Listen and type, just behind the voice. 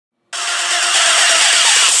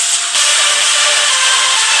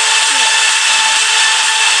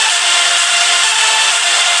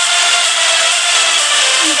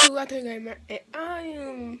Arthur Gamer, and I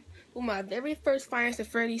am with my very first Finance and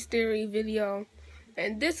Freddy's theory video,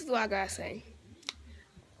 and this is what I gotta say.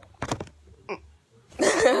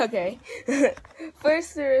 Okay,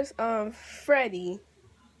 first there's Freddy.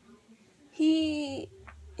 He's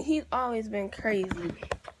always been crazy,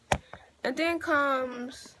 and then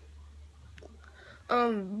comes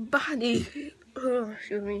Bonnie.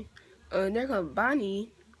 Excuse me. There comes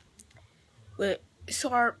Bonnie with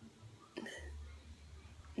sharp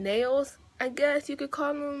nails, I guess you could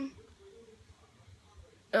call them.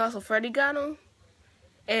 And also Freddy got them.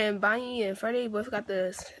 And Bonnie and Freddy both got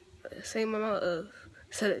the same amount of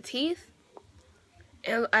set of teeth.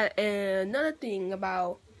 And another thing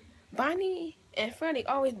about Bonnie and Freddy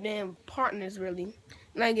always been partners, really.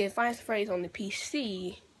 Like in Five Nights at Freddy's on the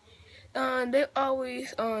PC, they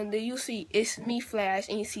always you see It's Me flash,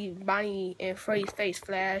 and you see Bonnie and Freddy's face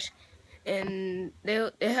flash, and they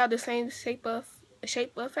have the same shape of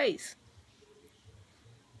face.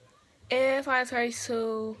 And Five Nights at Freddy's,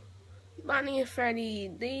 so Bonnie and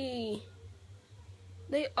Freddy,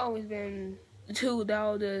 they always been the two that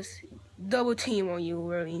will just double team on you,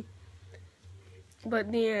 really.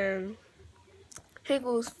 But then here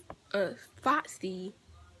goes Foxy.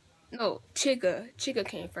 No, Chica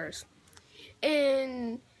came first.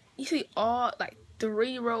 And you see all like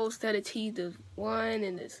 3 rows set of teeth. There's 1,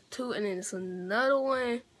 and there's 2, and then there's another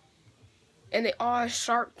one. And they all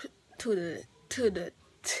sharp to the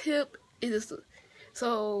tip. It is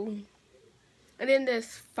so. And then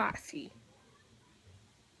there's Foxy.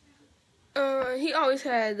 He always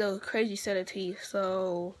had those crazy set of teeth.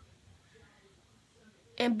 So.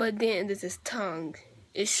 But then there's his tongue.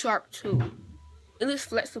 It's sharp too. It looks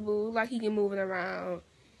flexible, like he can move it around.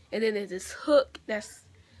 And then there's this hook that's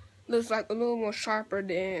looks like a little more sharper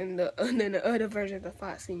than the other version of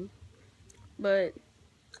Foxy. But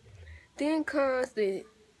then comes the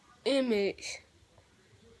image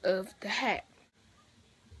of the hat.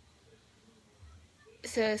 It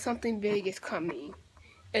says something big is coming.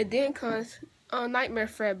 And then comes Nightmare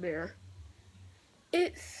Fredbear.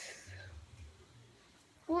 It's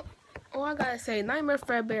all I gotta say, Nightmare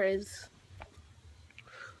Fredbear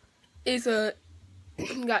is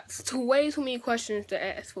got way too many questions to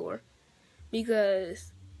ask for,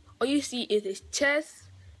 because all you see is his chest,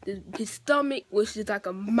 his stomach, which is like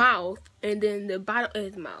a mouth, and then the bottom of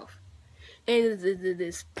his mouth, and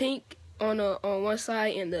this pink on one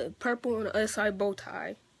side and the purple on the other side bow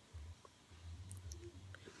tie.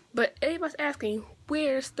 But everybody's asking,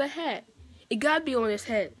 where's the hat? It gotta be on his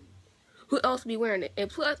head. Who else be wearing it? And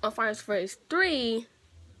plus, on Final Fantasy 3,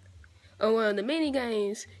 on one of the mini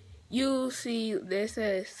games, you see that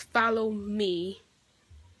says "Follow me,"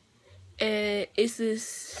 and it's this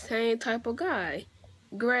same type of guy,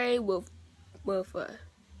 gray with a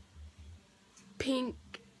pink,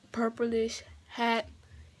 purplish hat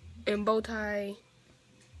and bow tie.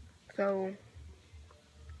 So,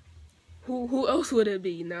 who else would it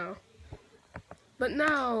be now? But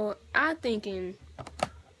now I'm thinking,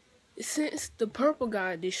 since the purple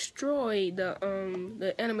guy destroyed the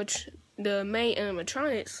main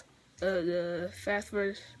animatronics, the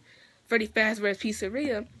Freddy Fazbear's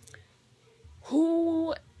Pizzeria,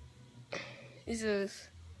 who is this?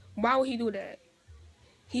 Why would he do that?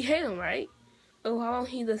 He hate him, right? Or why won't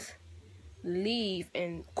he just leave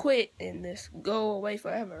and quit and just go away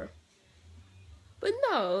forever? But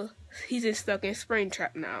no, he's just stuck in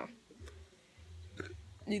Springtrap now,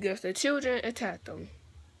 because the children attacked him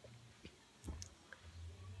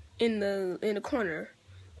in the corner.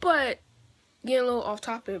 But getting a little off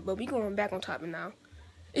topic, but we going back on topic now.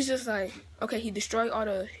 It's just like, okay, he destroyed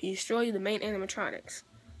the main animatronics.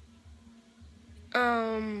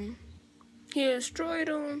 He destroyed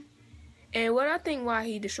them, and what I think why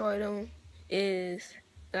he destroyed them is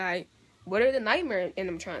like, where did the nightmare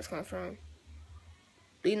animatronics come from?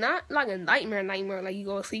 They're not like a nightmare, like you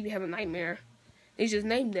go to sleep, you have a nightmare. They just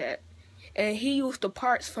named that. And he used the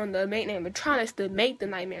parts from the main animatronics to make the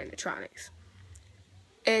nightmare animatronics.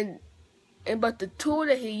 But the tool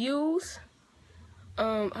that he used,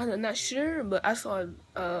 I'm not sure, but I saw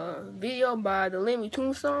a video by the Lemmy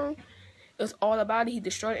Tombstone. It was all about it. He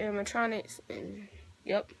destroyed animatronics, and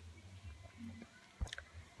yep.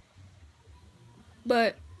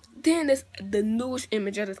 But then the newest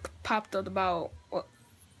image that just popped up about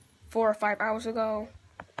 4 or 5 hours ago.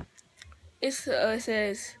 It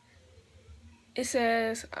says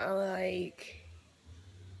like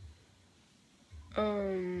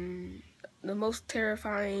the most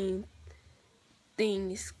terrifying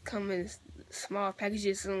things come in small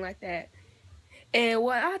packages, something like that. And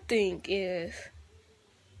what I think is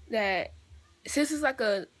that since it's like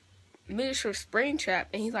a miniature Springtrap,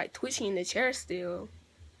 and he's like twitching in the chair still.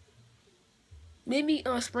 Maybe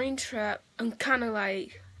on Springtrap, I'm kind of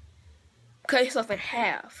like cut himself in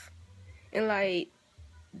half, and like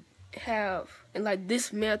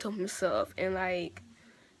dismantle himself, and like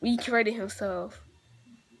recreated himself.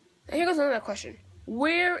 And here goes another question: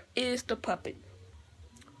 where is the puppet?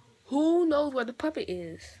 Who knows where the puppet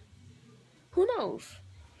is? Who knows?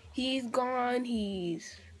 He's gone. You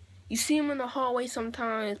see him in the hallway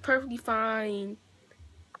sometimes, perfectly fine.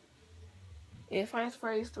 In Final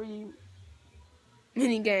Fantasy 3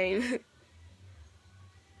 minigame.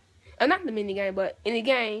 Not the minigame, but in the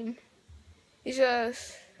game. It's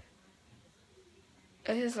just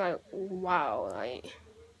like, wow, like,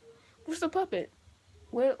 where's the puppet?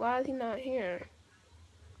 Why is he not here?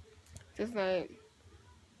 Just like,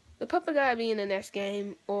 the puppet gotta be in the next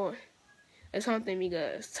game or something,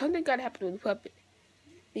 because something gotta happen with the puppet.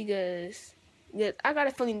 Because I got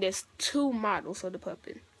a feeling there's 2 models of the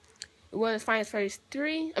puppet. One is Final Fantasy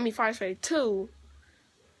 3, Final Fantasy 2.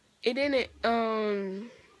 It didn't,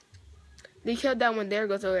 they killed that one there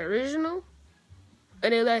goes to the original,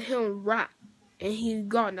 and they let him rot, and he's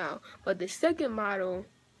gone now. But the second model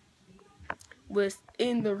was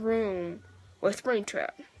in the room with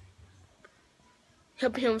Springtrap,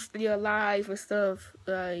 helping him stay alive and stuff.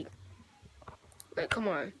 Like come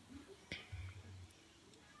on.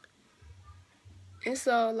 And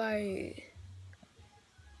so like,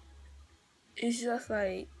 it's just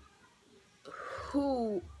like,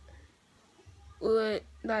 who would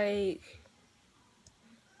like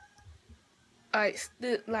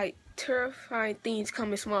terrifying things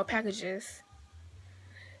come in small packages?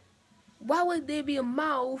 Why would there be a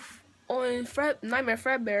mouth on Nightmare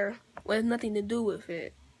Fredbear with nothing to do with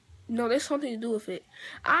it? No, there's something to do with it.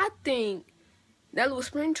 I think that little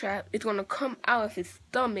Springtrap is gonna come out of his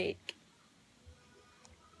stomach,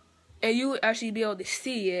 and you would actually be able to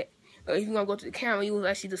see it. Or if you're gonna go to the camera, you will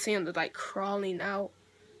actually just see him just like crawling out.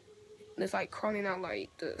 It's like crawling out like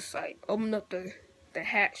this, like open up the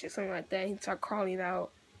hatch or something like that. He start crawling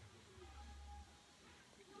out,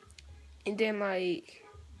 and then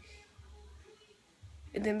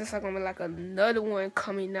there's like gonna be like another one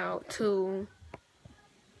coming out too.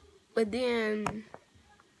 But then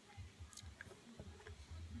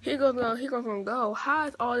here goes gonna go. How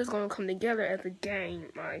is all this gonna come together as a game?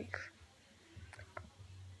 Like,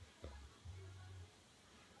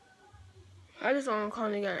 I just don't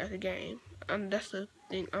come together as a game. That's the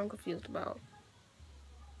thing I'm confused about.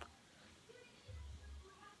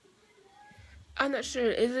 I'm not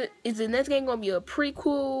sure. Is the next game gonna be a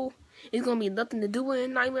prequel? It's gonna be nothing to do with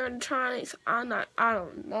Nightmare Electronics. I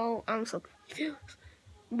don't know. I'm so confused.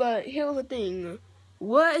 But here's the thing.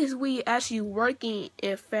 What is we actually working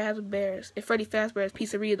in Freddy Fazbear's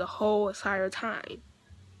Pizzeria the whole entire time?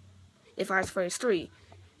 In Final Fantasy 3.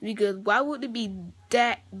 Because why would it be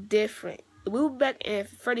that different? If we were back in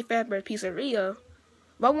Freddy Fazbear's Pizzeria,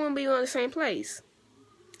 why wouldn't we be in the same place?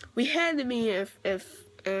 We had to be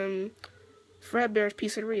in Fredbear's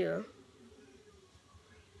Pizzeria.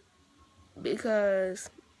 Because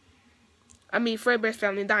Fredbear's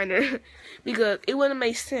Family Diner. Because it wouldn't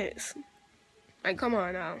make sense. Like, come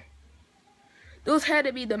on now. Those had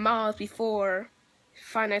to be the malls before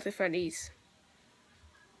Five Nights at Freddy's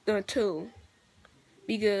 2.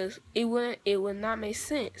 Because it would not make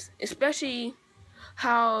sense. Especially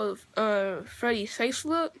how Freddy's face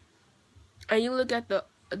looked. And you look at the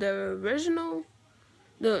original,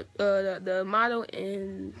 the model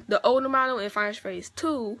in the older model in Five Nights at Freddy's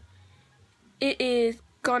 2. It is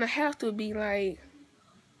gonna have to be like,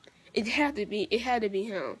 it had to be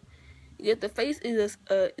him. Yet the face is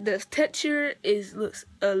the texture looks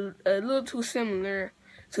a little too similar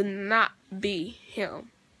to not be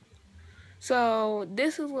him. So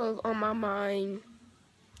this is what was on my mind.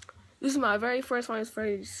 This is my very first Final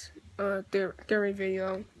Fantasy theory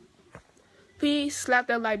video. Please slap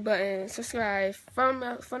that like button, subscribe,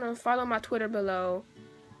 follow my Twitter below,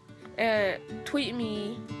 and tweet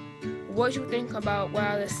me what you think about what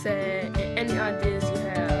I just said and any ideas you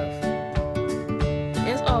have.